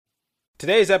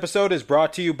Today's episode is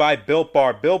brought to you by Built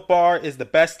Bar. Built Bar is the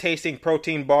best tasting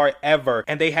protein bar ever,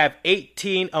 and they have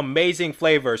 18 amazing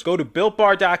flavors. Go to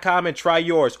BuiltBar.com and try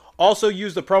yours. Also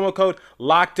use the promo code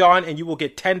LOCKEDON and you will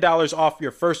get $10 off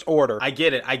your first order. I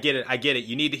get it.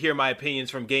 You need to hear my opinions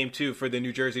from Game 2 for the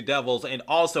New Jersey Devils, and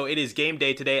also it is game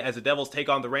day today as the Devils take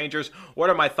on the Rangers.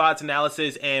 What are my thoughts,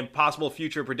 analysis, and possible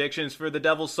future predictions for the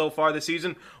Devils so far this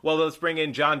season? Well, let's bring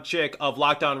in John Chick of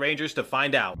Locked On Rangers to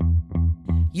find out.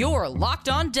 You're Locked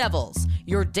On Devils,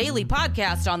 your daily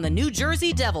podcast on the New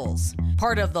Jersey Devils.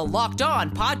 Part of the Locked On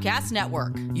Podcast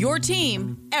Network, your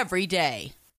team every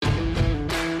day. Patrick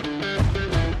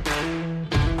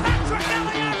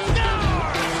Elliott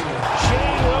scores!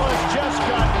 Shane Lewis just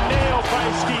got nailed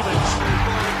by Stevens.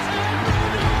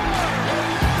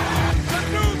 The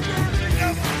New Jersey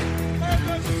Devils are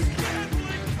the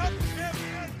Stanley Cup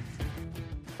champions.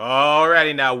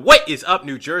 Alrighty, now what is up,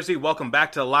 New Jersey? Welcome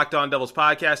back to the Locked On Devils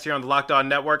podcast here on the Locked On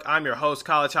Network. I'm your host,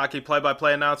 college hockey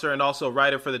play-by-play announcer, and also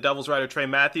writer for the Devils writer Trey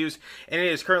Matthews. And it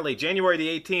is currently January the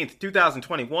 18th,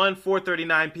 2021,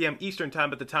 4:39 p.m. Eastern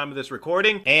Time at the time of this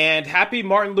recording. And happy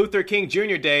Martin Luther King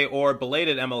Jr. Day, or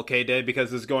belated MLK Day,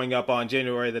 because it's going up on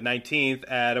January the 19th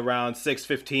at around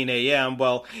 6:15 a.m.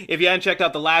 Well, if you hadn't checked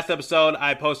out the last episode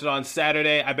I posted on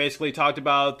Saturday, I basically talked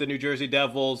about the New Jersey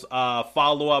Devils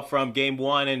follow-up from Game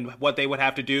 1 and what they would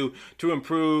have to do to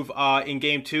improve in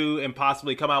Game 2 and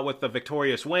possibly come out with a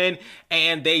victorious win.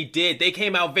 And they did. They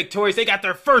came out victorious. They got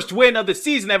their first win of the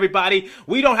season, everybody.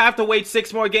 We don't have to wait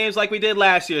 6 more games like we did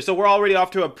last year, so we're already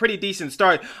off to a pretty decent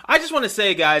start. I just want to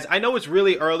say, guys, I know it's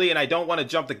really early and I don't want to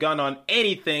jump the gun on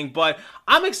anything, but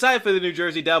I'm excited for the New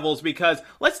Jersey Devils because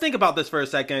let's think about this for a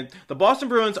second. The Boston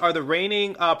Bruins are the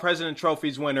reigning President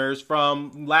Trophies winners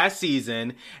from last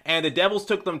season, and the Devils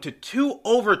took them to 2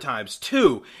 overtimes,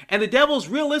 2. And the Devils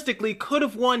realistically could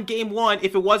have won Game 1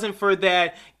 if it wasn't for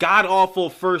that god-awful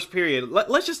first period.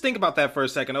 Let's just think about that for a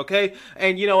second, okay?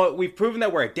 And you know what? We've proven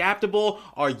that we're adaptable.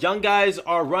 Our young guys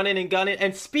are running and gunning.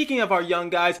 And speaking of our young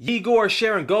guys, Igor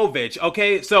Sharangovich,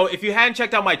 okay? So if you hadn't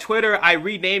checked out my Twitter, I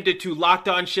renamed it to Locked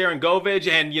On Sharangovich.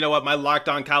 And you know what? My Locked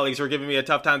On colleagues were giving me a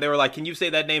tough time. They were like, can you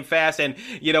say that name fast? And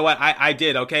you know what? I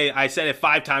did, okay? I said it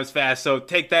 5 times fast. So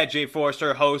take that, Jay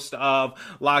Forster, host of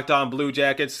Locked On Blue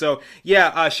Jackets. So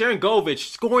yeah, Sharangovich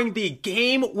scoring the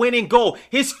game-winning goal.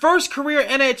 His first career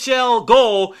NHL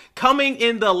goal coming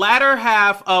in the latter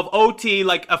half of OT,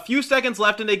 like a few seconds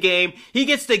left in the game. He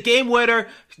gets the game winner.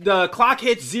 The clock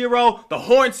hits 0. The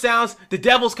horn sounds. The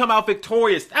Devils come out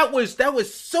victorious. That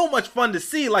was so much fun to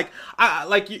see.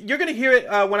 You're gonna hear it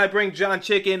when I bring John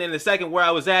Chick in a second, where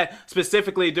I was at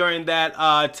specifically during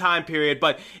that time period.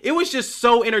 But it was just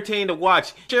so entertaining to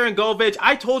watch. Sharangovich,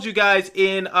 I told you guys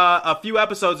in a few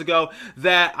episodes ago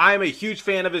that I'm a huge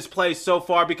fan of his play so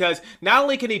far because not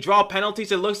only can he draw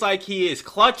penalties, it looks like he is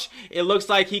clutch. It looks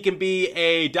like he can be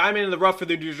a diamond in the rough for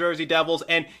the New Jersey Devils.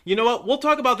 And you know what? We'll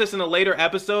talk about this in a later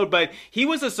episode, but he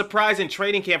was a surprise in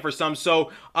training camp for some.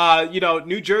 So,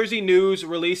 New Jersey News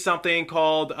released something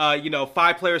called,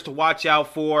 5 players to watch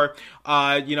out for,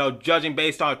 judging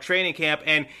based on training camp.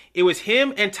 And it was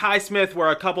him and Ty Smith were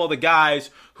a couple of the guys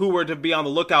who were to be on the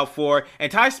lookout for.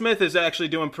 And Ty Smith is actually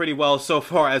doing pretty well so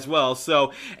far as well.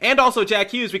 So, and also Jack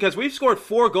Hughes, because we've scored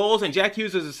 4 goals and Jack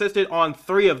Hughes has assisted on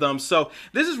 3 of them. So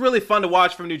this is really fun to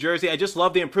watch from New Jersey. I just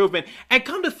love the improvement. And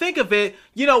come to think of it,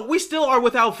 we still are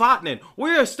without Vatanen. We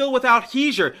are still without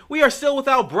Heiser. We are still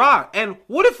without Brock. And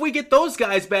what if we get those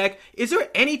guys back? Is there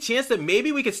any chance that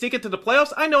maybe we could sneak into the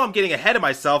playoffs? I know I'm getting ahead of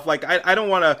myself. Like, I don't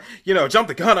want to, jump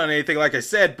the gun on anything like I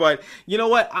said. But you know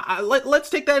what? Let's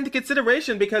take that into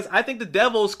consideration because I think the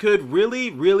Devils could really,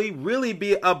 really, really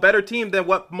be a better team than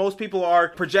what most people are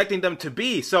projecting them to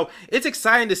be. So it's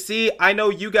exciting to see. I know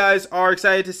you guys are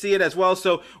excited to see it as well.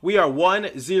 So we are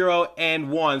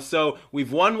 1-0-1. So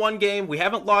we've won 1 game. We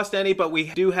haven't lost any, but we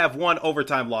do have 1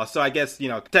 overtime loss. So I guess,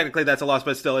 technically that's a loss,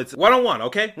 but still it's 1-on-1,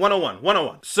 okay?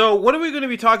 1-on-1. So what are we going to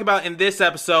be talking about in this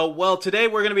episode? Well, today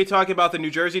we're going to be talking about the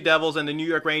New Jersey Devils and the New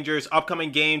York Rangers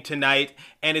upcoming game tonight.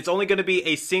 And it's only going to be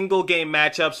a single game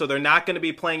matchup. So they're not going to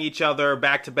be playing each other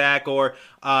back to back, or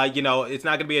it's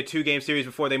not going to be a 2-game series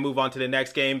before they move on to the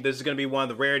next game. This is going to be one of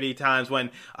the rarity times when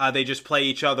they just play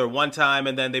each other one time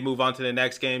and then they move on to the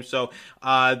next game. So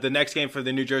the next game for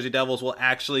the New Jersey Devils will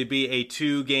actually be a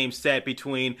 2-game set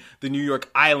between the New York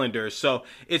Islanders. So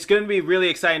it's going to be really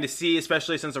exciting to see,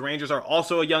 especially since the Rangers are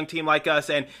also a young team like us.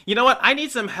 And you know what? I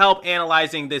need some help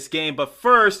analyzing this game. But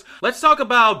first, let's talk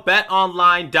about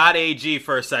betonline.ag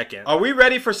for a second. Are we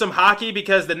ready for some hockey?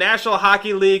 Because the National Hockey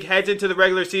Hockey League heads into the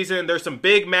regular season, and there's some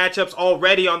big matchups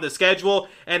already on the schedule,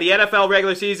 and the NFL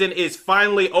regular season is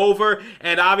finally over,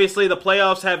 and obviously the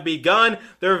playoffs have begun.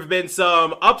 There have been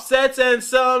some upsets and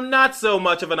some not so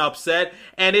much of an upset,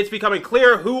 and it's becoming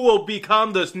clear who will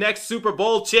become the next Super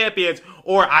Bowl champions,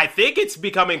 or I think it's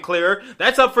becoming clearer.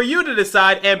 That's up for you to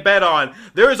decide and bet on.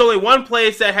 There is only one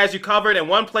place that has you covered and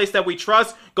one place that we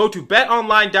trust. Go to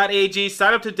betonline.ag,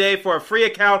 sign up today for a free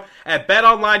account at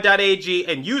betonline.ag,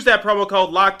 and use that promo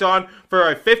code LOCKEDON for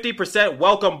a 50%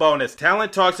 welcome bonus.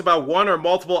 Talent talks about one or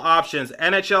multiple options: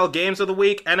 NHL games of the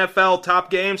week, NFL top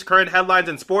games, current headlines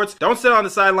in sports. Don't sit on the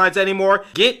sidelines anymore.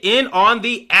 Get in on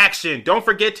the action. Don't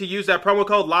forget to use that promo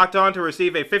code LOCKEDON to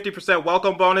receive a 50%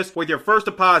 welcome bonus with your first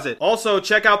deposit. Also,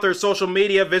 check out their social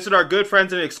media. Visit our good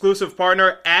friends and exclusive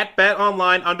partner at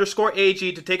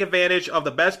betonline_AG to take advantage of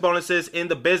the best bonuses in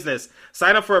the business.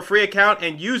 Sign up for a free account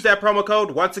and use that promo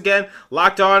code, once again,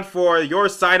 LOCKEDON, for your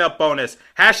sign up bonus.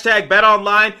 Hashtag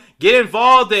BetOnline. Get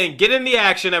involved and get in the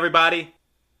action, everybody.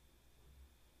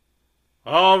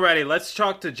 Alrighty, let's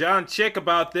talk to John Chick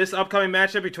about this upcoming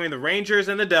matchup between the Rangers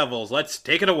and the Devils. Let's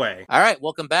take it away. All right,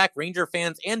 welcome back, Ranger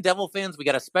fans and Devil fans. We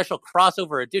got a special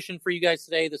crossover edition for you guys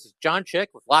today. This is John Chick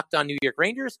with Locked On New York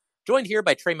Rangers, joined here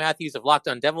by Trey Matthews of Locked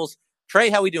On Devils. Trey,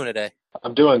 how we doing today?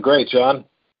 I'm doing great, John.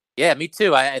 Yeah, me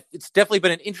too. It's definitely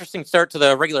been an interesting start to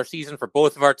the regular season for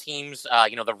both of our teams.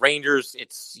 The Rangers,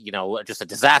 it's, just a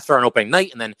disaster on opening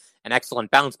night and then an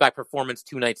excellent bounce back performance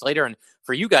 2 nights later. And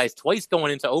for you guys, twice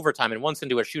going into overtime and once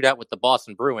into a shootout with the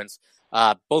Boston Bruins.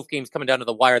 Both games coming down to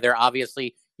the wire there.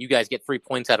 Obviously, you guys get 3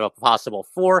 points out of a possible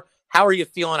 4. How are you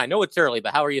feeling? I know it's early,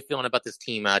 but how are you feeling about this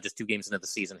team just 2 games into the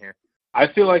season here? I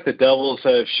feel like the Devils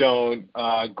have shown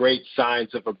great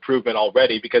signs of improvement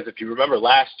already, because if you remember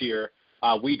last year,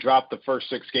 we dropped the first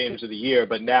 6 games of the year,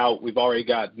 but now we've already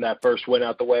gotten that first win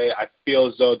out the way. I feel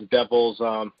as though the Devils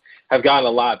have gotten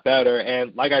a lot better.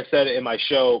 And like I said in my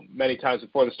show many times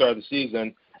before the start of the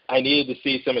season, I needed to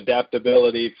see some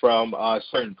adaptability from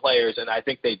certain players, and I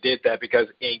think they did that, because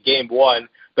in Game 1,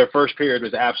 their first period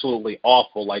was absolutely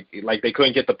awful. Like they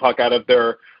couldn't get the puck out of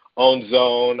their own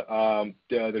zone.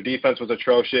 Their defense was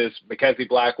atrocious. Mackenzie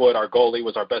Blackwood, our goalie,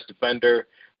 was our best defender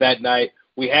that night.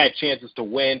 We had chances to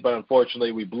win, but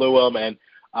unfortunately we blew them, and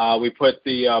we put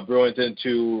the Bruins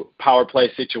into power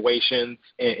play situations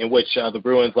in which the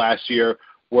Bruins last year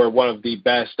were one of the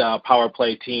best power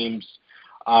play teams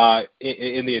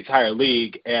in the entire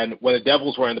league. And when the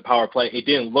Devils were in the power play, it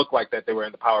didn't look like that they were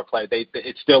in the power play.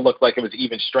 It still looked like it was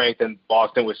even strength, and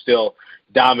Boston was still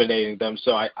dominating them.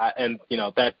 So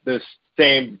that this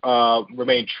same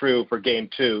remained true for Game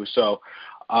 2. So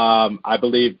I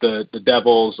believe the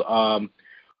Devils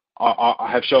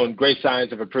have shown great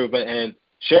signs of improvement. And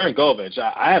Sharon Govich,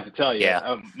 I have to tell you,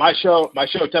 my show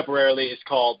temporarily is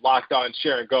called Locked On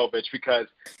Sharon Govich, because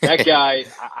that guy,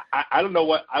 I don't know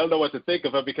what to think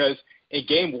of him, because in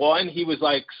Game 1 he was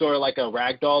like sort of like a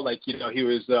rag doll, he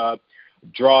was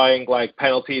drawing like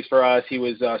penalties for us. He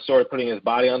was sort of putting his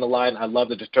body on the line. I love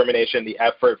the determination, the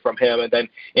effort from him. And then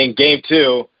in Game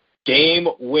 2,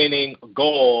 game-winning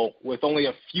goal with only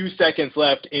a few seconds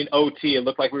left in OT. It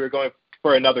looked like we were going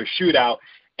for another shootout,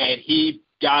 and he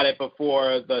got it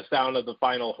before the sound of the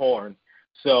final horn.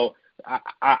 So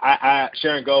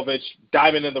Sharon Govich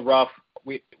diving in the rough.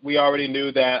 We already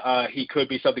knew that he could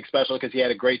be something special, because he had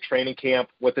a great training camp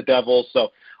with the Devils. So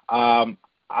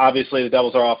obviously the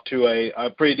Devils are off to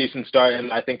a pretty decent start,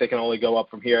 and I think they can only go up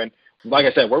from here. And like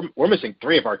I said, we're missing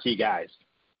 3 of our key guys.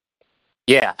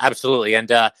 Yeah, absolutely.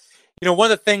 And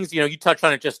one of the things, you touched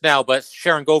on it just now, but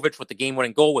Sharon Govich with the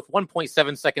game-winning goal with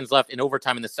 1.7 seconds left in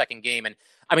overtime in the second game. And,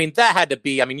 that had to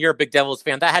be, you're a big Devils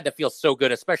fan. That had to feel so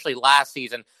good, especially last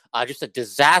season. Just a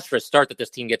disastrous start that this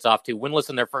team gets off to, winless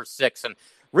in their first 6. And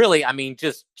really,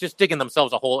 just digging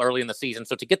themselves a hole early in the season.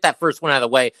 So to get that first one out of the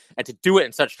way and to do it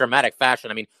in such dramatic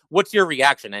fashion, what's your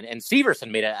reaction? And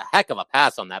Severson made a heck of a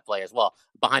pass on that play as well,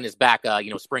 behind his back,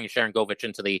 springing Sharon Govich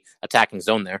into the attacking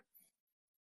zone there.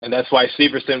 And that's why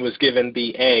Severson was given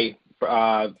the A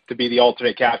to be the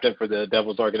alternate captain for the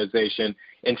Devils organization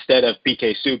instead of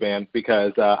PK Subban,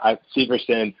 because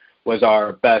Severson was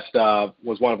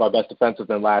one of our best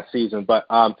defensemen last season. But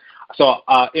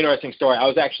interesting story. I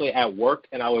was actually at work,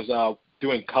 and I was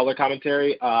doing color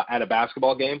commentary at a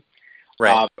basketball game.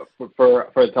 Right.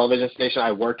 For the television station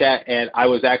I work at, and I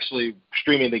was actually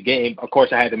streaming the game. Of course,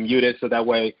 I had to mute it so that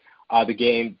way the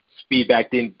game feedback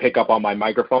didn't pick up on my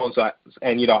microphone. So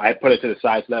I put it to the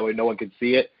side so that way no one could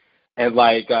see it. And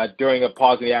during a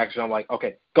pause in the action, I'm like,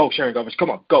 okay, go Sharon Govich, come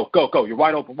on, go. You're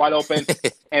wide open.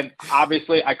 And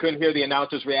obviously I couldn't hear the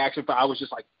announcer's reaction, but I was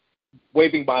just like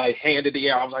waving my hand in the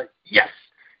air. I was like, yes.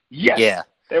 Yeah.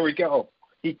 There we go.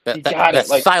 He got that it.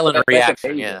 Like, silent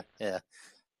reaction. Amazing. Yeah.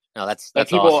 No, that's Like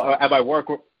people awesome. at my work,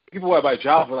 people at my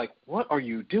job were like, "What are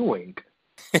you doing?"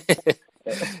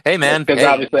 Hey, man. Because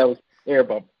obviously I was air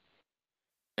bump.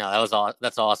 No,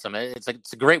 that's awesome. It's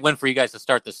a great win for you guys to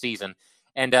start the season.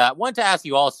 And I wanted to ask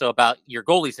you also about your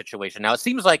goalie situation. Now, it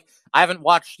seems like I haven't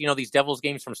watched, these Devils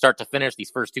games from start to finish, these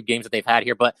first two games that they've had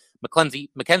here, but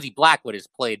Mackenzie Blackwood has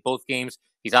played both games.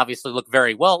 He's obviously looked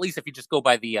very well, at least if you just go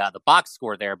by the box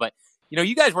score there. But,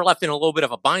 you guys were left in a little bit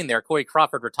of a bind there. Corey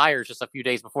Crawford retires just a few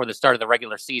days before the start of the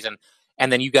regular season.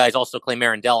 And then you guys also claim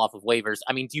Aaron Dell off of waivers.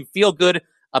 I mean, do you feel good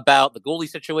about the goalie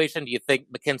situation? Do you think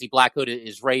Mackenzie Blackwood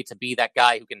is ready to be that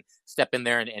guy who can step in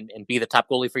there and be the top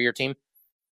goalie for your team?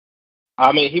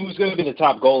 I mean, he was going to be the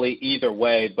top goalie either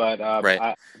way, but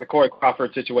Right. The Corey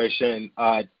Crawford situation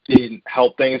didn't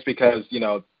help things because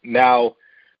now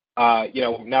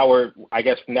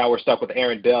we're stuck with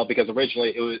Aaron Dell because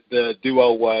originally the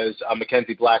duo was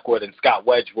Mackenzie Blackwood and Scott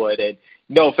Wedgwood, and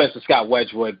no offense to Scott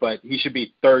Wedgwood, but he should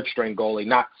be third string goalie,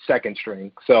 not second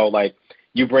string. So like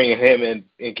you bring him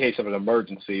in case of an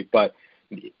emergency, but.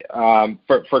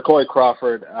 For Corey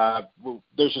Crawford,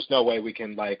 there's just no way we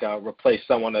can replace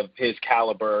someone of his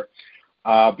caliber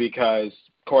because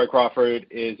Corey Crawford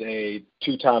is a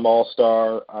two-time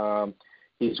All-Star.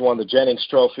 He's won the Jennings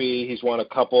Trophy. He's won a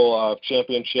couple of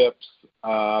championships.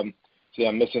 I'm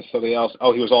missing something else.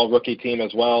 Oh, he was all-rookie team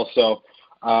as well. So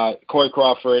Corey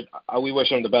Crawford, we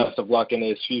wish him the best of luck in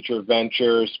his future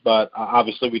ventures, but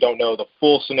obviously we don't know the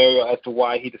full scenario as to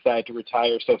why he decided to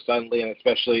retire so suddenly, and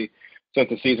especially since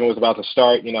the season was about to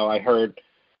start. I heard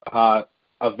a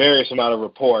various amount of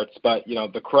reports, but,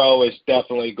 the Crow is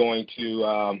definitely going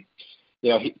to,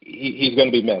 he's going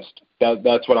to be missed.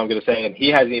 That's what I'm going to say. And he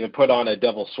hasn't even put on a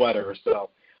Devil sweater. So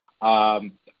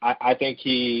I think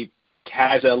he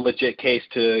has a legit case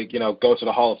to, go to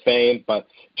the Hall of Fame, but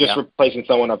just replacing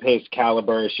someone of his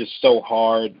caliber is just so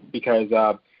hard because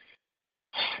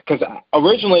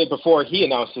originally before he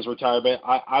announced his retirement,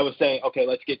 I was saying, okay,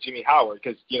 let's get Jimmy Howard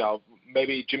because,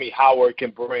 maybe Jimmy Howard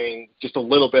can bring just a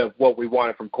little bit of what we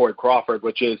wanted from Corey Crawford,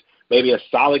 which is maybe a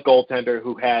solid goaltender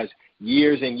who has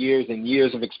years and years and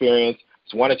years of experience,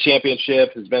 has won a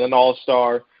championship, has been an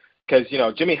all-star. Because,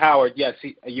 Jimmy Howard, yes,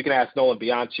 you can ask Nolan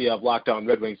Bianchi of Locked On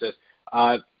Red Wings this.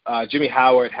 Jimmy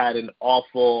Howard had an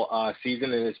awful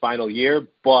season in his final year,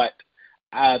 but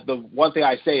the one thing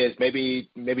I say is maybe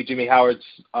Jimmy Howard's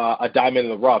a diamond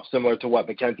in the rough, similar to what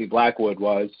Mackenzie Blackwood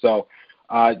was. So,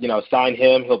 sign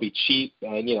him. He'll be cheap,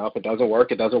 and if it doesn't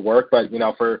work, it doesn't work. But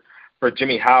for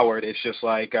Jimmy Howard, it's just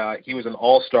like he was an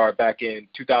all-star back in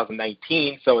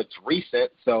 2019, so it's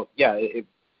recent. So yeah,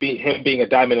 him being a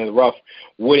diamond in the rough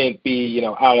wouldn't be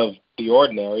out of the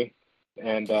ordinary,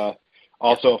 and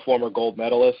also a former gold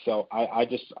medalist. So I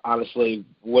just honestly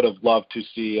would have loved to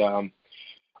see.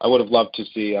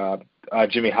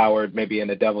 Jimmy Howard maybe in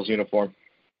the Devils uniform.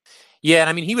 Yeah,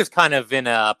 and I mean, he was kind of in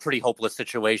a pretty hopeless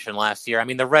situation last year. I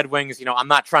mean, the Red Wings, I'm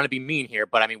not trying to be mean here,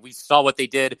 but I mean, we saw what they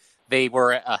did. They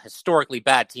were a historically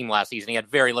bad team last season. He had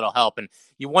very little help, and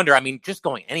you wonder, I mean, just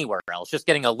going anywhere else, just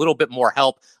getting a little bit more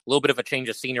help, a little bit of a change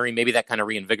of scenery, maybe that kind of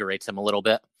reinvigorates him a little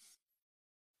bit.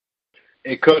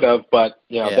 It could have, but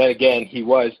then again,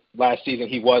 last season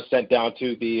he was sent down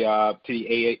to the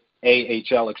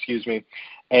AHL, excuse me,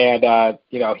 and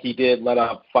he did let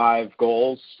up 5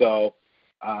 goals, so.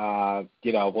 Well,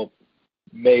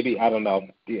 maybe, I don't know.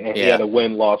 He had a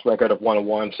win-loss record of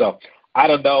 1-1, so I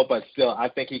don't know, but still, I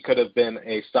think he could have been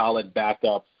a solid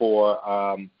backup for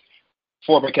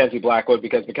Mackenzie Blackwood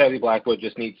because Mackenzie Blackwood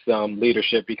just needs some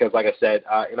leadership because, like I said,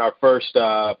 in our first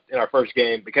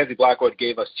game, Mackenzie Blackwood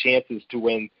gave us chances to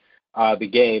win the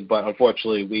game, but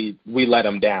unfortunately we let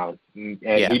him down. And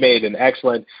he made an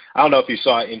excellent, I don't know if you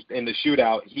saw it in the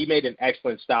shootout, he made an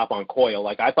excellent stop on Coyle.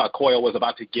 Like, I thought Coyle was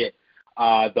about to get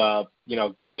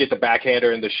get the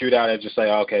backhander in the shootout and just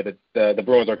say, okay, the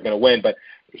Bruins are going to win. But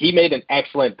he made an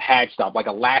excellent pad stop, like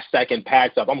a last-second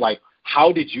pad stop. I'm like,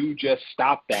 how did you just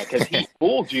stop that? Because he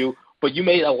fooled you, but you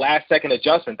made a last-second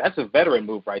adjustment. That's a veteran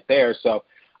move right there. So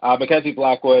Mackenzie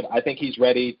Blackwood, I think he's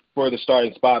ready for the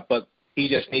starting spot, but he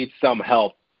just needs some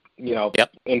help,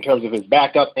 in terms of his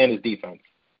backup and his defense.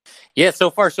 Yeah,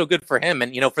 so far so good for him.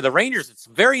 And, for the Rangers, it's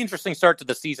a very interesting start to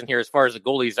the season here as far as the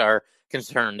goalies are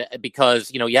concerned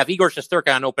because, you have Igor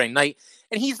Shesterkin on opening night,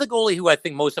 and he's the goalie who I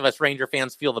think most of us Ranger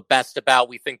fans feel the best about.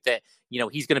 We think that,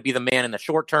 he's going to be the man in the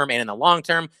short term and in the long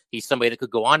term. He's somebody that could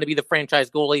go on to be the franchise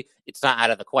goalie. It's not out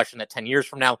of the question that 10 years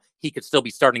from now, he could still be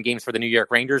starting games for the New York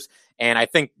Rangers. And I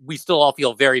think we still all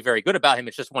feel very, very good about him.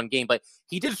 It's just one game, but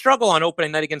he did struggle on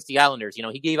opening night against the Islanders.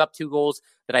 He gave up 2 goals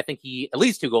that I think at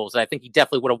least 2 goals that I think he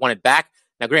definitely would have wanted back.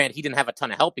 Now, granted, he didn't have a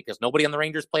ton of help because nobody on the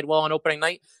Rangers played well on opening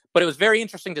night, but it was very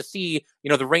interesting to see,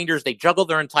 the Rangers, they juggled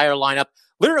their entire lineup.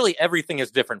 Literally everything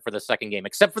is different for the second game,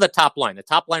 except for the top line. The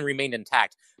top line remained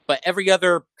intact, but every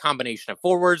other combination of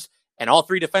forwards and all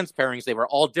three defense pairings, they were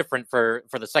all different for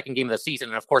the second game of the season.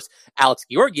 And of course, Alex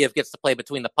Georgiev gets to play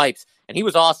between the pipes, and he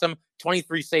was awesome.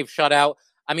 23 save shutout.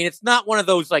 I mean, it's not one of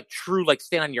those true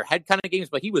stand on your head kind of games,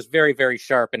 but he was very, very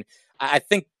sharp. And I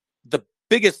think the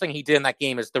biggest thing he did in that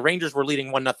game is the Rangers were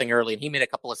leading 1-0 early, and he made a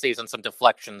couple of saves on some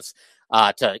deflections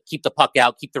to keep the puck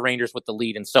out, keep the Rangers with the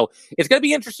lead. And so it's going to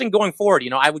be interesting going forward.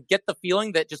 I would get the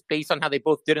feeling that just based on how they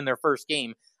both did in their first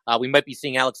game, we might be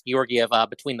seeing Alex Georgiev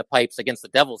between the pipes against the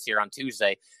Devils here on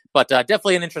Tuesday. But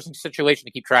definitely an interesting situation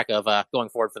to keep track of going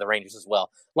forward for the Rangers as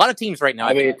well. A lot of teams right now,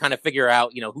 I mean, kind of figure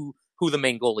out, who the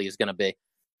main goalie is going to be.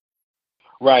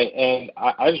 Right, and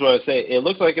I just want to say, it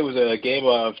looks like it was a game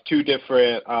of two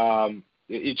different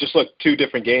it just looked two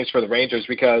different games for the Rangers,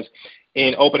 because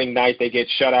in opening night they get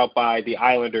shut out by the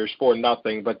Islanders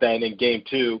 4-0, but then in game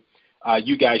two,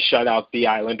 you guys shut out the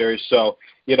Islanders. So,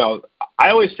 I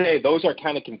always say those are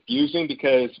kind of confusing,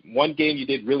 because one game you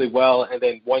did really well, and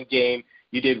then one game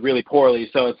you did really poorly.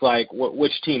 So it's like,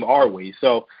 which team are we?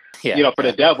 So, for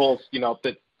the Devils,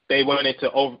 they went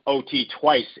into OT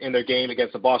twice in their game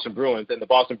against the Boston Bruins, and the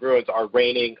Boston Bruins are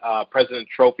reigning President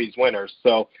Trophies winners.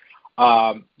 So,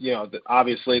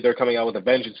 obviously they're coming out with a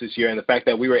vengeance this year, and the fact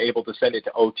that we were able to send it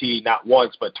to OT not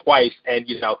once but twice, and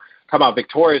come out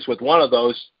victorious with one of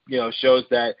those, shows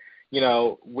that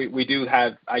we do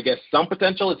have, I guess, some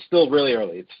potential. It's still really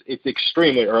early. It's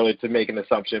extremely early to make an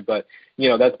assumption, but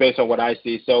that's based on what I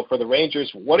see. So for the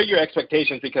Rangers, what are your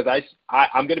expectations? Because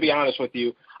I'm going to be honest with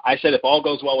you. I said if all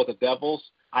goes well with the Devils,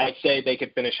 I'd say they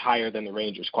could finish higher than the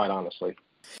Rangers, quite honestly.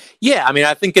 Yeah, I mean,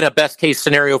 I think in a best case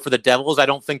scenario for the Devils, I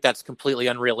don't think that's completely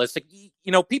unrealistic.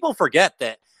 People forget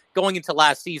that going into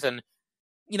last season,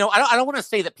 I don't want to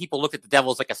say that people looked at the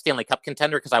Devils like a Stanley Cup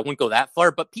contender, because I wouldn't go that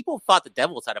far, but people thought the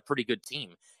Devils had a pretty good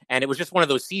team. And it was just one of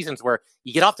those seasons where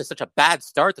you get off to such a bad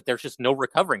start that there's just no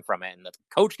recovering from it. And the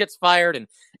coach gets fired and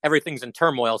everything's in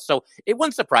turmoil. So it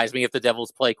wouldn't surprise me if the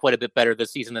Devils play quite a bit better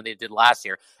this season than they did last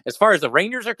year. As far as the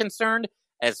Rangers are concerned,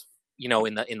 as in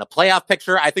the playoff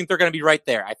picture, I think they're going to be right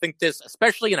there. I think this,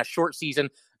 especially in a short season,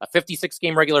 a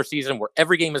 56-game regular season where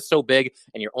every game is so big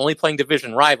and you're only playing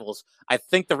division rivals, I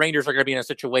think the Rangers are going to be in a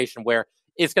situation where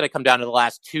it's going to come down to the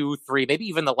last 2, 3, maybe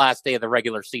even the last day of the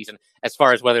regular season as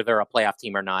far as whether they're a playoff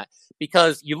team or not.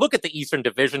 Because you look at the Eastern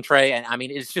Division, Trey, and I mean,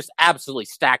 it's just absolutely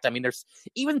stacked. I mean, there's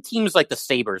even teams like the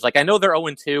Sabres. I know they're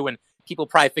 0-2, and people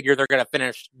probably figure they're going to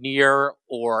finish near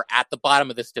or at the bottom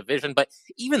of this division, but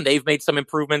even they've made some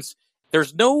improvements.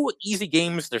 There's no easy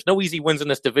games. There's no easy wins in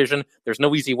this division. There's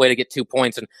no easy way to get 2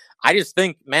 points. And I just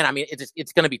think, man, I mean,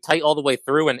 it's going to be tight all the way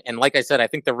through. And like I said, I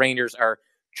think the Rangers are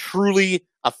truly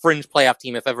a fringe playoff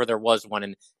team if ever there was one.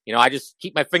 And, I just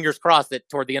keep my fingers crossed that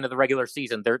toward the end of the regular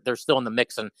season, they're still in the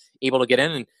mix and able to get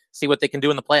in and see what they can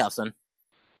do in the playoffs then.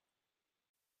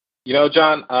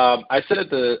 John, I said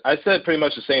pretty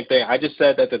much the same thing. I just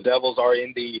said that the Devils are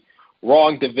in the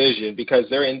wrong division because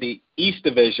they're in the East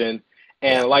Division.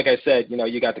 And like I said,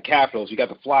 you got the Capitals, you got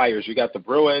the Flyers, you got the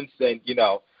Bruins, and,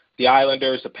 the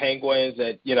Islanders, the Penguins,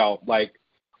 and,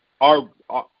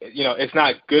 it's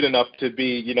not good enough to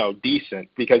be, decent,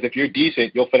 because if you're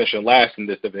decent, you'll finish in last in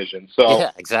this division. So, yeah,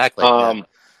 exactly.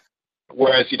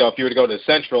 Whereas, if you were to go to the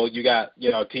Central, you got,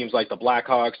 teams like the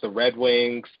Blackhawks, the Red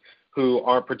Wings, who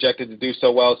aren't projected to do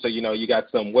so well. So, you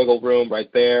got some wiggle room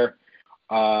right there.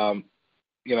 Out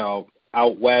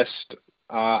West,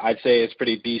 I'd say it's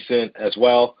pretty decent as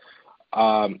well.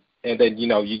 And then,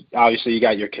 you obviously you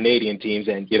got your Canadian teams,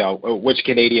 and, which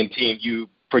Canadian team you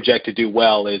project to do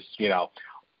well is,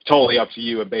 totally up to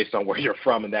you and based on where you're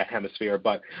from in that hemisphere.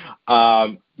 But,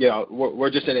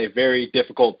 we're just in a very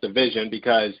difficult division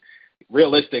because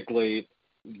realistically,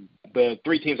 the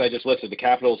three teams I just listed, the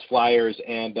Capitals, Flyers,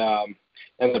 and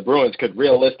the Bruins could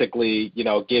realistically,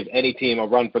 give any team a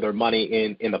run for their money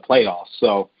in the playoffs.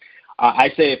 So, I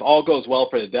say if all goes well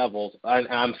for the Devils, and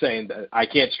I'm saying that I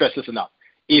can't stress this enough,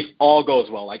 if all goes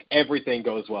well, like everything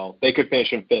goes well, they could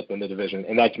finish in fifth in the division,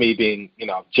 and that's me being,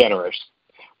 generous.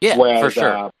 Yeah, whereas, for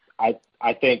sure.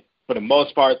 I think for the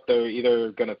most part they're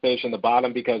either going to finish in the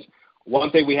bottom, because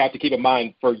one thing we have to keep in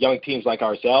mind for young teams like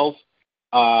ourselves,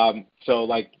 keep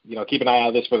an eye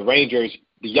on this for the Rangers,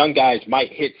 the young guys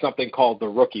might hit something called the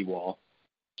rookie wall.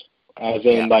 As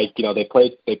in, they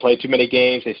play too many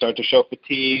games. They start to show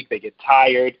fatigue. They get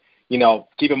tired.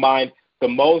 Keep in mind, the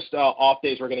most off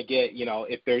days we're going to get,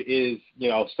 if there is,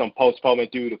 some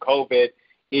postponement due to COVID,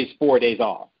 is 4 days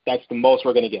off. That's the most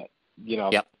we're going to get,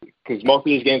 because most of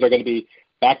these games are going to be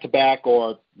back-to-back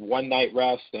or one-night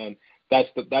rest, and that's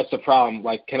the problem.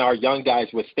 Like, can our young guys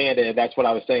withstand it? And that's what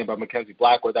I was saying about Mackenzie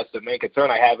Blackwood. That's the main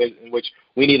concern I have, in which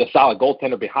we need a solid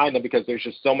goaltender behind them because there's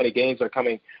just so many games that are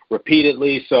coming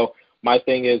repeatedly. So my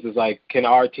thing is like, can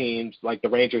our teams, like the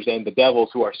Rangers and the Devils,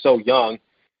 who are so young,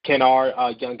 can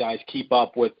our young guys keep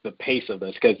up with the pace of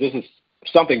this? Because this is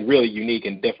something really unique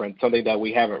and different, something that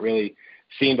we haven't really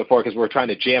seen before because we're trying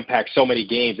to jam-pack so many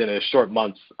games in a short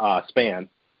month's span.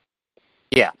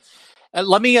 Yeah.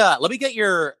 Let me get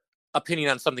your opinion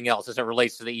on something else as it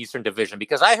relates to the Eastern Division,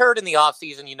 because I heard in the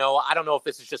offseason, I don't know if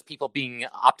this is just people being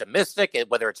optimistic,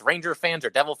 whether it's Ranger fans or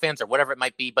Devil fans or whatever it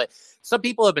might be, but some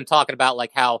people have been talking about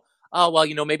like how,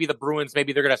 maybe the Bruins,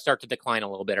 maybe they're going to start to decline a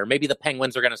little bit, or maybe the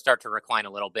Penguins are going to start to recline a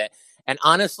little bit. And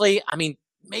honestly, I mean,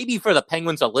 maybe for the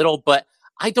Penguins a little, but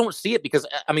I don't see it because,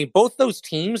 I mean, both those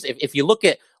teams, if you look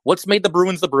at what's made the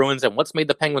Bruins and what's made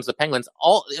the Penguins,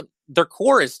 all their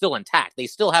core is still intact. They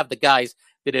still have the guys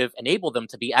that have enabled them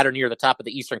to be at or near the top of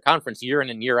the Eastern Conference year in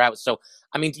and year out. So,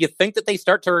 I mean, do you think that they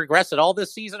start to regress at all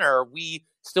this season, or are we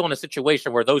still in a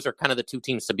situation where those are kind of the two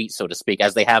teams to beat, so to speak,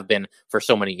 as they have been for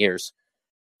so many years?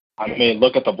 I mean,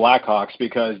 look at the Blackhawks,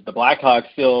 because the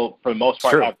Blackhawks still, for the most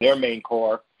part, have their main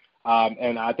core.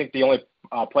 And I think the only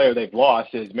player they've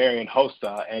lost is Marian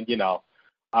Hossa. And,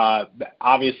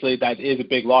 obviously that is a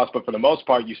big loss, but for the most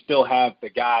part, you still have the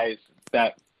guys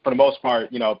that, for the most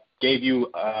part, gave you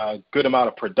a good amount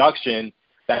of production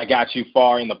that got you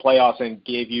far in the playoffs and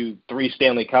gave you 3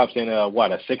 Stanley Cups in a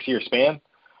 6-year span?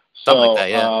 Something like that,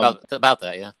 yeah. About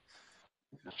that, yeah.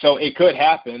 So it could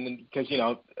happen because,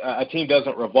 a team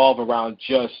doesn't revolve around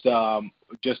just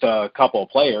a couple of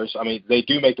players. I mean, they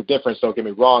do make the difference, don't get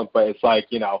me wrong, but it's like,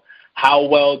 how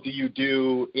well do you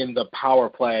do in the power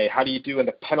play? How do you do in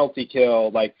the penalty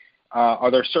kill? Like,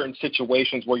 are there certain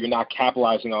situations where you're not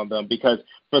capitalizing on them? Because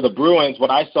for the Bruins,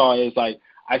 what I saw is like,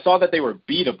 I saw that they were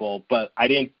beatable, but I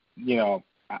didn't,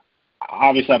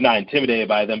 obviously I'm not intimidated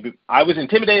by them. I was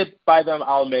intimidated by them,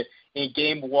 I'll admit, in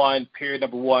game 1, period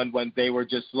number 1, when they were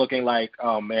just looking like,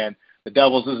 oh man, the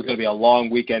Devils, this is going to be a long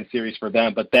weekend series for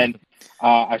them. But then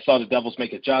I saw the Devils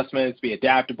make adjustments, be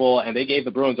adaptable, and they gave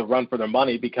the Bruins a run for their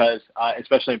money because,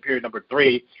 especially in period number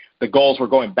 3, the goals were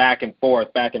going back and forth,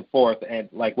 and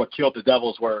like what killed the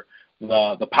Devils were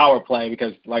the power play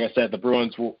because, like I said, the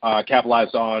Bruins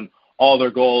capitalized on all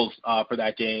their goals for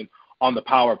that game on the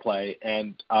power play,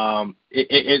 and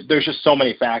there's just so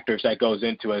many factors that goes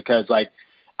into it because, like,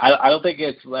 I don't think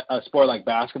it's a sport like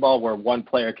basketball where one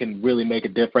player can really make a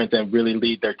difference and really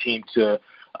lead their team to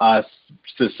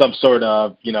some sort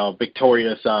of,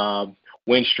 victorious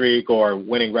win streak or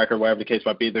winning record, whatever the case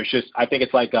might be. I think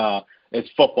it's like it's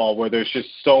football where there's just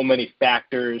so many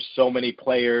factors, so many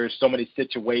players, so many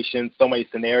situations, so many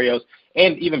scenarios,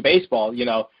 and even baseball,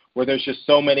 where there's just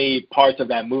so many parts of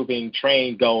that moving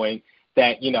train going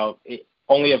that,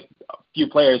 only a few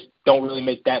players don't really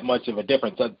make that much of a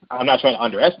difference. I'm not trying to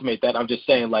underestimate that. I'm just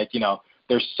saying, like,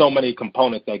 there's so many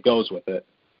components that goes with it.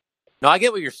 No, I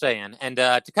get what you're saying. And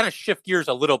to kind of shift gears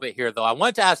a little bit here, though, I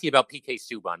wanted to ask you about PK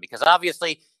Subban, because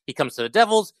obviously he comes to the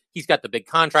Devils. He's got the big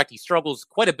contract. He struggles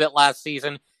quite a bit last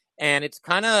season. And it's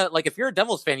kind of like, if you're a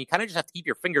Devils fan, you kind of just have to keep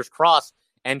your fingers crossed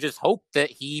and just hope that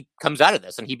he comes out of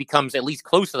this and he becomes at least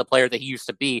close to the player that he used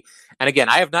to be. And again,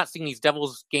 I have not seen these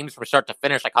Devils games from start to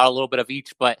finish. I caught a little bit of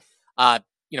each, but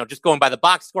just going by the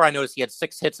box score, I noticed he had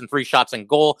 6 hits and 3 shots on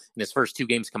goal in his first 2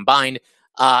 games combined.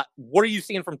 What are you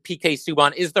seeing from PK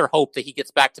Subban? Is there hope that he gets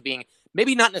back to being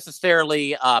maybe not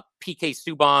necessarily PK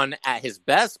Subban at his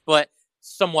best, but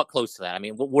somewhat close to that? I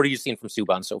mean, what are you seeing from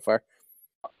Subban so far?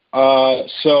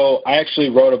 So I actually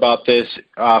wrote about this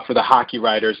for the Hockey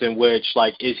Writers, in which,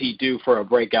 like, is he due for a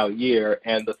breakout year?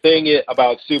 And the thing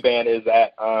about Subban is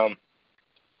that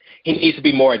he needs to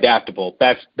be more adaptable.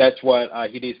 That's what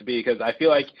he needs to be, because I feel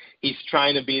like he's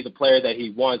trying to be the player that he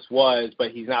once was,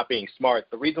 but he's not being smart.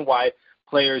 The reason why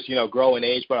players, grow in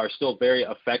age but are still very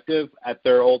effective at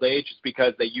their old age is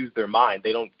because they use their mind.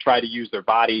 They don't try to use their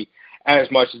body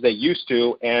as much as they used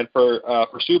to. And for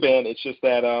Subban, it's just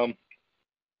that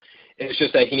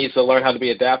he needs to learn how to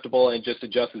be adaptable and just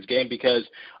adjust his game, because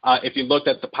if you looked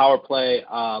at the power play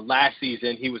last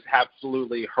season, he was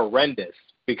absolutely horrendous,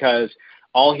 because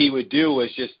all he would do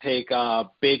was just take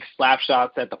big slap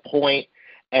shots at the point,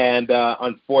 and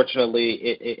unfortunately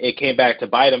it came back to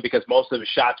bite him, because most of his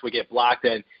shots would get blocked,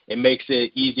 and it makes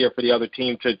it easier for the other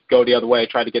team to go the other way,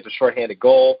 try to get the shorthanded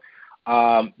goal.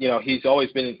 He's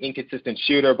always been an inconsistent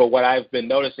shooter, but what I've been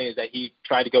noticing is that he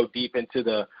tried to go deep into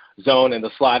the zone and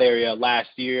the slot area last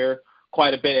year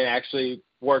quite a bit, and actually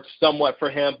worked somewhat for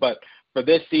him. But for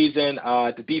this season,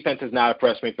 the defense has not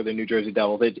impressed me for the New Jersey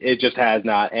Devils. It just has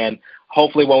not. And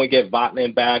hopefully when we get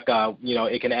Vatanen back,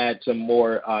 it can add some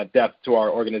more depth to our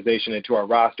organization and to our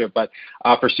roster. But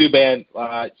for Subban,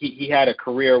 he had a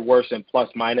career worse in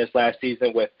plus-minus last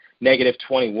season with negative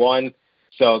 21.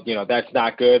 So, that's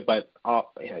not good. But,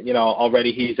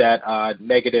 already he's at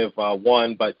negative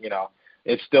 1. But,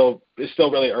 it's still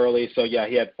really early. So, yeah,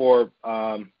 he had 4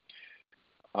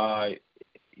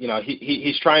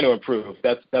 he's trying to improve.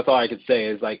 That's all I could say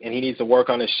is and he needs to work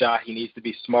on his shot. He needs to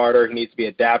be smarter. He needs to be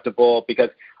adaptable because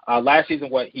last season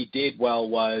what he did well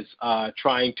was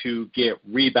trying to get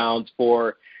rebounds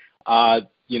for,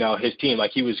 his team.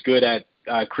 He was good at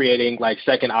creating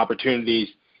second opportunities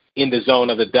in the zone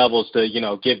of the Devils to,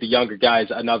 give the younger guys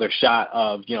another shot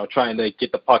of, trying to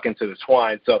get the puck into the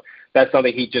twine. So that's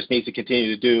something he just needs to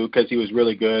continue to do because he was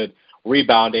really good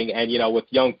rebounding. And, with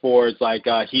young forwards like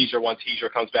Heiser, once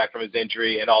Heiser comes back from his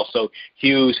injury, and also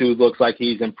Hughes, who looks like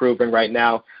he's improving right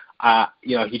now,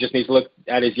 he just needs to look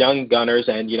at his young gunners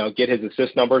and, get his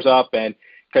assist numbers up. And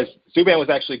because Subban was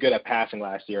actually good at passing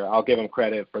last year. I'll give him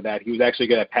credit for that. He was actually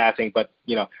good at passing, but,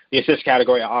 the assist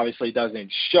category obviously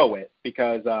doesn't show it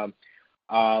because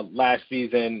last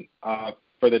season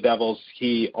for the Devils,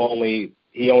 he only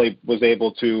was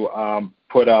able to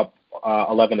put up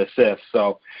 11 assists.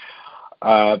 So,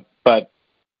 but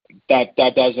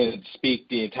that doesn't speak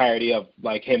the entirety of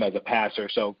him as a passer.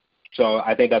 So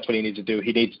I think that's what he needs to do.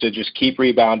 He needs to just keep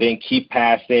rebounding, keep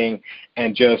passing,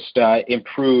 and just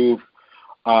improve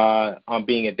on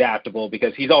being adaptable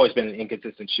because he's always been an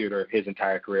inconsistent shooter his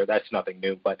entire career. That's nothing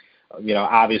new. But,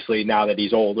 obviously now that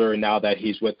he's older and now that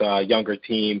he's with a younger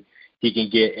team, he can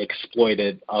get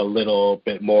exploited a little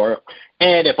bit more.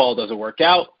 And if all doesn't work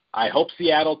out, I hope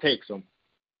Seattle takes him.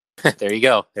 There you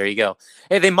go.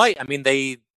 Hey, they might. I mean,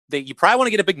 you probably want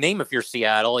to get a big name if you're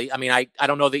Seattle. I mean, I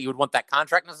don't know that you would want that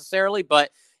contract necessarily,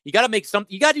 but you got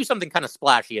to do something kind of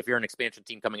splashy if you're an expansion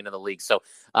team coming into the league. So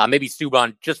maybe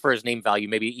Subban, just for his name value,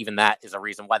 maybe even that is a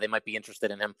reason why they might be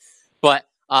interested in him. But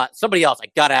somebody else I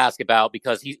got to ask about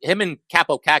because him and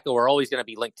Capo Caco are always going to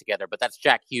be linked together, but that's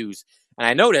Jack Hughes. And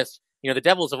I noticed, the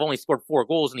Devils have only scored 4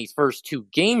 goals in these first 2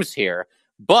 games here.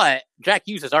 But Jack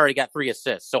Hughes has already got 3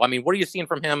 assists. So, I mean, what are you seeing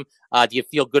from him? Do you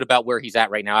feel good about where he's at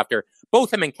right now after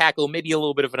both him and Caco, maybe a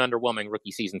little bit of an underwhelming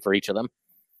rookie season for each of them?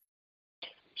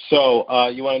 So,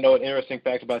 you want to know an interesting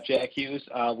fact about Jack Hughes?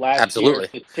 Last year,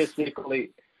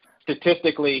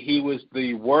 statistically, he was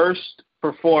the worst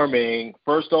performing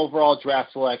first overall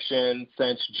draft selection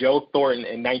since Joe Thornton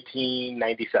in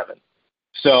 1997.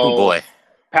 So, oh boy.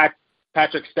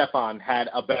 Patrick Stefan had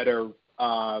a better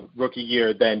rookie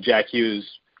year than Jack Hughes.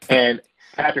 And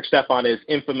Patrick Stefan is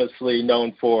infamously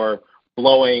known for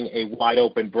blowing a wide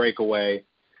open breakaway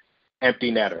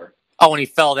empty netter. Oh, and he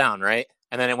fell down, right?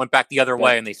 And then it went back the other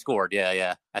way and they scored.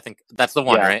 Yeah. I think that's the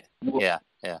one, right? Yeah.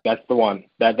 That's the one.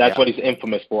 That's what he's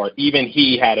infamous for. Even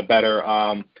he had a better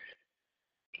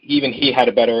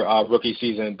rookie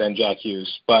season than Jack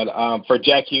Hughes. But for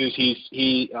Jack Hughes,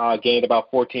 he gained about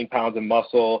 14 pounds of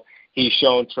muscle. He's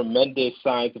shown tremendous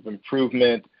signs of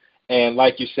improvement. And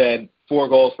like you said, 4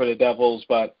 goals for the Devils,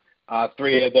 but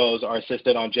 3 of those are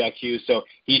assisted on Jack Hughes. So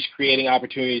he's creating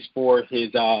opportunities for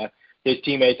his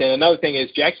teammates. And another thing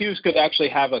is Jack Hughes could actually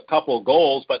have a couple of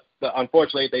goals, but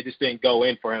unfortunately they just didn't go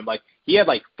in for him. He had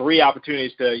 3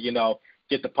 opportunities to,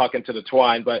 get the puck into the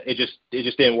twine, but it just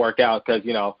didn't work out because,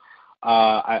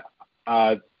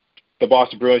 the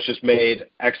Boston Bruins just made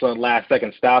excellent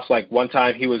last-second stops. One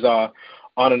time he was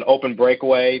on an open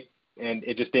breakaway, and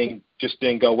it just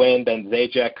didn't go in. Then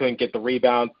Zajac couldn't get the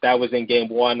rebound. That was in Game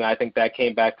 1, and I think that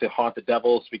came back to haunt the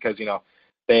Devils because they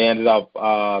ended up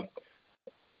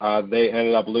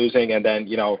losing. And then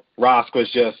Rask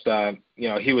was just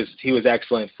he was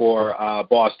excellent for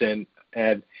Boston,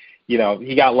 and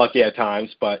he got lucky at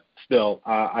times, but still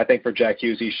I think for Jack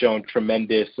Hughes he's shown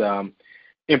tremendous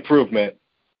improvement.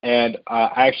 And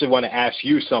I actually want to ask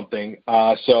you something.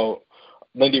 So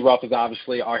Lindy Ruff is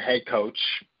obviously our head coach,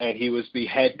 and he was the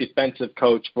head defensive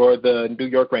coach for the New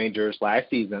York Rangers last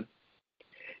season.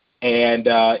 And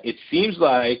it seems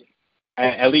like,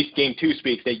 at least Game 2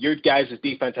 speaks, that your guys'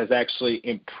 defense has actually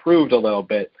improved a little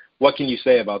bit. What can you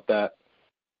say about that?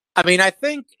 I mean, I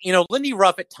think, Lindy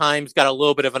Ruff at times got a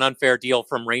little bit of an unfair deal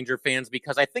from Ranger fans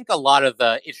because I think a lot of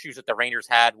the issues that the Rangers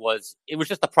had it was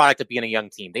just the product of being a young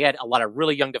team. They had a lot of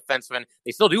really young defensemen.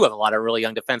 They still do have a lot of really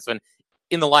young defensemen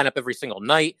in the lineup every single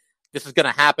night. This is going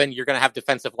to happen. You're going to have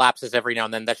defensive lapses every now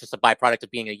and then. That's just a byproduct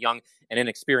of being a young and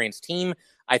inexperienced team.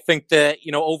 I think that,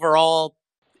 overall,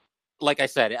 like I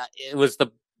said, it was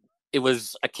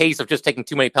a case of just taking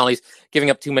too many penalties, giving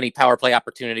up too many power play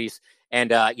opportunities. and,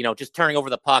 just turning over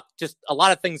the puck, just a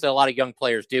lot of things that a lot of young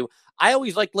players do. I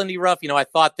always liked Lindy Ruff. I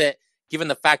thought that given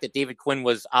the fact that David Quinn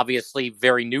was obviously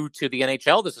very new to the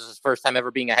NHL, this is his first time ever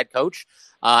being a head coach.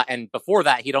 And before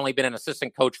that, he'd only been an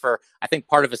assistant coach for, I think,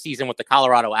 part of a season with the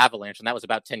Colorado Avalanche, and that was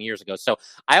about 10 years ago. So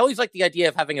I always like the idea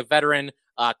of having a veteran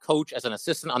coach as an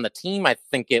assistant on the team. I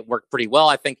think it worked pretty well.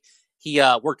 I think he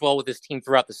worked well with his team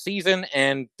throughout the season,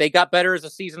 and they got better as the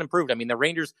season improved. I mean, the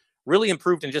Rangers really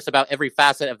improved in just about every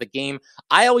facet of the game.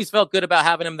 I always felt good about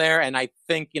having him there, and I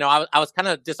think, I was kind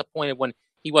of disappointed when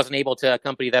he wasn't able to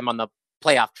accompany them on the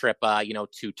playoff trip,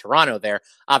 to Toronto there.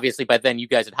 Obviously, by then, you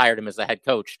guys had hired him as the head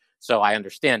coach, so I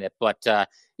understand it. But,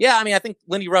 I think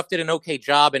Lindy Ruff did an okay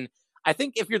job, and I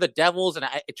think if you're the Devils, and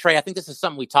Trey, I think this is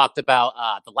something we talked about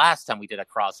the last time we did a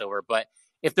crossover, but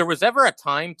if there was ever a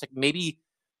time to maybe,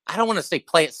 I don't want to say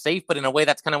play it safe, but in a way,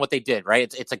 that's kind of what they did,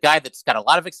 right? It's a guy that's got a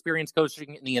lot of experience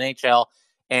coaching in the NHL,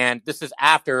 and this is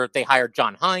after they hired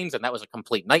John Hines, and that was a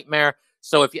complete nightmare.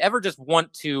 So if you ever just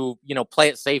want to, play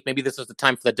it safe, maybe this is the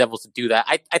time for the Devils to do that.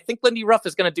 I think Lindy Ruff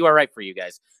is going to do all right for you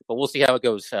guys, but we'll see how it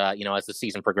goes, as the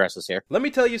season progresses here. Let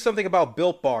me tell you something about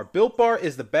Built Bar. Built Bar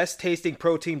is the best tasting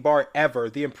protein bar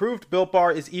ever. The improved Built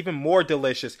Bar is even more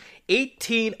delicious.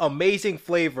 18 amazing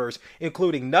flavors,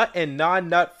 including nut and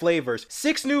non-nut flavors.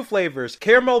 6 new flavors: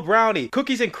 caramel brownie,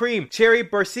 cookies and cream, cherry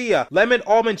barcia, lemon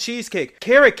almond cheesecake,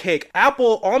 carrot cake,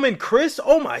 apple almond crisp.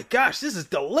 Oh my gosh, this is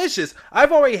delicious.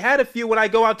 I've already had a few when I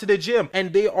go out to the gym,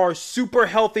 and they are super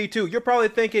healthy too. You're probably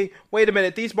thinking, wait a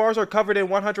minute, these bars are covered in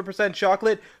 100%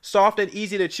 chocolate, soft and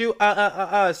easy to chew.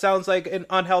 Sounds like an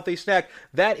unhealthy snack.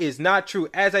 That is not true.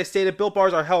 As I stated, Built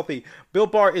Bars are healthy.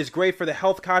 Built Bar is great for the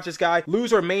health conscious guy.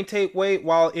 Lose or maintain weight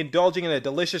while indulging in a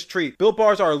delicious treat. Built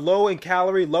Bars are low in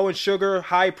calorie, low in sugar,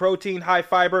 high protein, high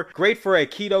fiber, great for a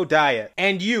keto diet.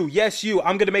 And you, yes you,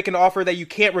 I'm going to make an offer that you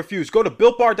can't refuse. Go to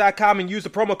BuiltBar.com and use the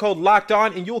promo code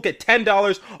LOCKEDON, and you'll get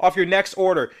 $10 off your next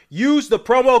order. Use the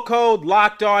promo code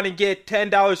LOCKEDON and get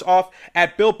 $10 off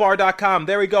at BuiltBar.com.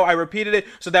 There we go. I repeated it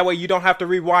so that way you don't have to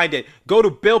rewind it. Go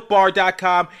to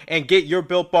BuiltBar.com and get your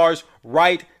Built Bars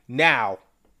right now.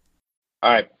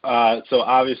 All right. So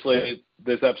obviously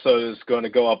this episode is going to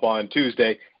go up on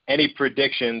Tuesday. Any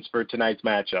predictions for tonight's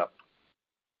matchup?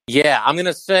 Yeah, I'm going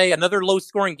to say another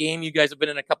low-scoring game. You guys have been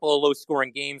in a couple of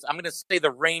low-scoring games. I'm going to say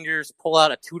the Rangers pull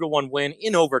out a 2-1 win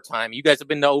in overtime. You guys have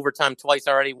been to overtime twice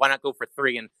already. Why not go for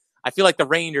 3? And I feel like the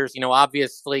Rangers,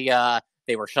 obviously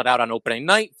they were shut out on opening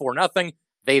night 4-0.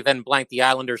 They then blanked the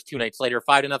Islanders 2 nights later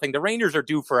 5-0. The Rangers are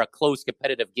due for a close,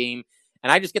 competitive game.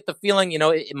 And I just get the feeling,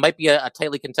 it might be a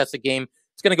tightly contested game.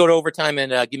 It's going to go to overtime,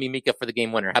 and give me Mika for the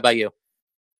game winner. How about you?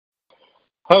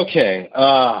 Okay,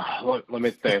 let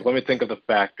me think. Let me think of the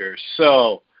factors.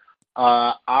 So,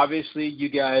 obviously, you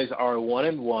guys are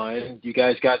 1-1. You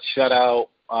guys got shut out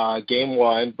game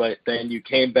 1, but then you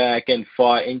came back and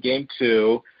fought in game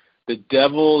 2. The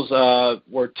Devils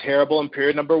were terrible in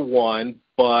period number 1,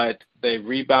 but they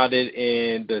rebounded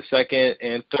in the second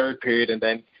and third period, and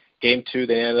then game 2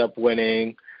 they ended up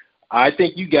winning. I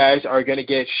think you guys are going to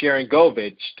get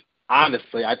Sharangovich.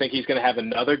 Honestly, I think he's going to have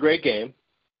another great game.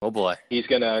 Oh, boy. He's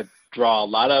going to draw a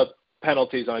lot of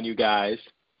penalties on you guys.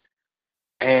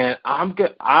 And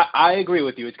I agree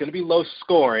with you. It's going to be low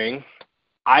scoring.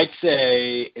 I'd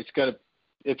say it's going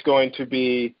to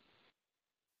be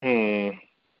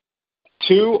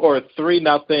 2 or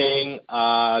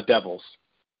 3-0 Devils.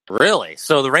 Really?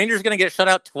 So the Rangers are going to get shut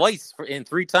out twice in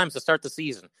 3 times to start the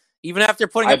season, even after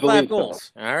putting up 5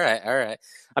 goals. So. All right.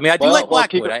 I mean, I do like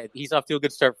Blackwood. He's off to a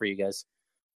good start for you guys.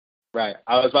 Right.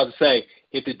 I was about to say,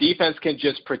 if the defense can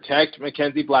just protect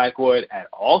Mackenzie Blackwood at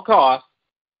all costs,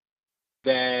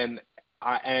 then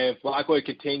and if Blackwood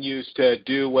continues to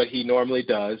do what he normally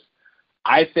does,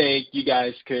 I think you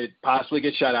guys could possibly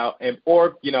get shut out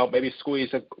or maybe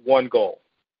squeeze 1 goal.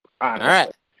 Honestly. All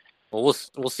right. Well,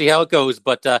 we'll see how it goes.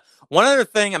 But one other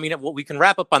thing, we can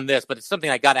wrap up on this, but it's something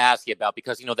I got to ask you about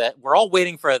because, that we're all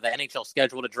waiting for the NHL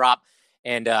schedule to drop.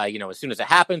 And, as soon as it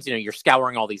happens, you're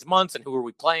scouring all these months and who are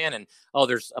we playing? And,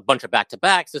 there's a bunch of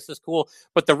back-to-backs. This is cool.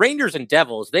 But the Rangers and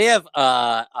Devils, they have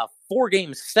a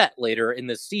 4-game set later in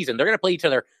this season. They're going to play each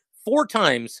other 4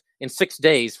 times in 6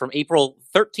 days from April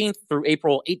 13th through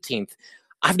April 18th.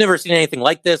 I've never seen anything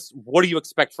like this. What do you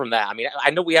expect from that?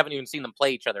 I know we haven't even seen them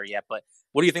play each other yet, but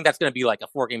what do you think that's going to be like, a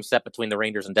 4-game set between the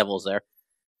Rangers and Devils there?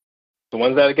 So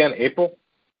when's that again, April?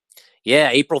 Yeah,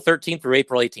 April 13th through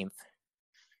April 18th.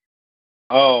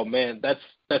 Oh, man, that's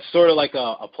sort of like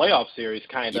a playoff series,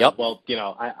 kind of. Yep. Well,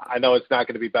 I know it's not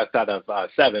going to be best out of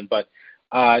 7, but,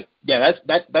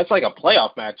 that's like a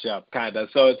playoff matchup, kind of.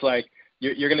 So it's like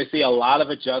you're going to see a lot of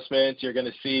adjustments. You're going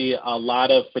to see a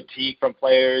lot of fatigue from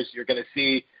players. You're going to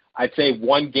see I'd say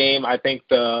one game, I think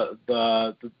the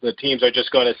teams are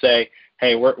just going to say,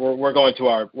 hey,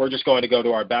 we're just going to go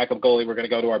to our backup goalie. We're going to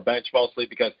go to our bench mostly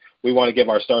because we want to give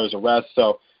our starters a rest.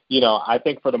 So, I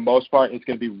think for the most part, it's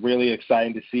going to be really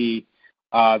exciting to see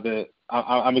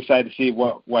I'm excited to see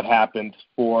what happens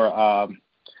for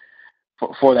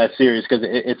that series because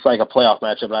it's like a playoff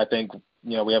matchup. And I think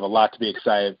we have a lot to be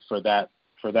excited for that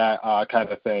kind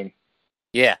of thing.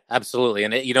 Yeah, absolutely.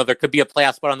 And there could be a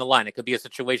playoff spot on the line. It could be a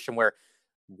situation where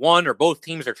one or both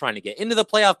teams are trying to get into the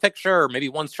playoff picture, or maybe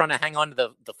one's trying to hang on to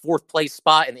the fourth place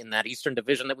spot in that Eastern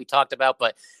division that we talked about.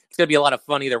 But it's going to be a lot of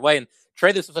fun either way. And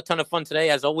Trey, this was a ton of fun today.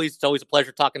 As always, it's always a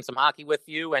pleasure talking some hockey with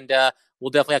you. And we'll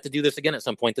definitely have to do this again at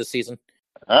some point this season.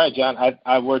 All right, John.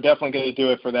 We're definitely going to do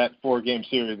it for that 4-game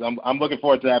series. I'm looking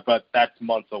forward to that, but that's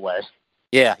months away.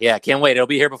 Yeah, can't wait. It'll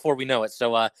be here before we know it.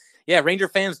 So, Ranger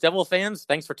fans, Devil fans,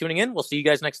 thanks for tuning in. We'll see you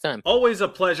guys next time. Always a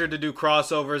pleasure to do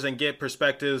crossovers and get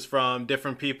perspectives from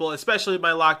different people, especially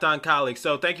my Locked On colleagues.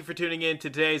 So thank you for tuning in to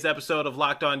today's episode of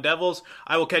Locked On Devils.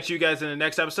 I will catch you guys in the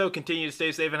next episode. Continue to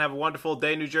stay safe and have a wonderful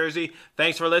day, New Jersey.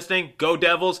 Thanks for listening. Go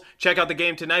Devils. Check out the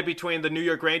game tonight between the New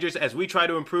York Rangers as we try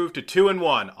to improve to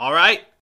 2-1. All right?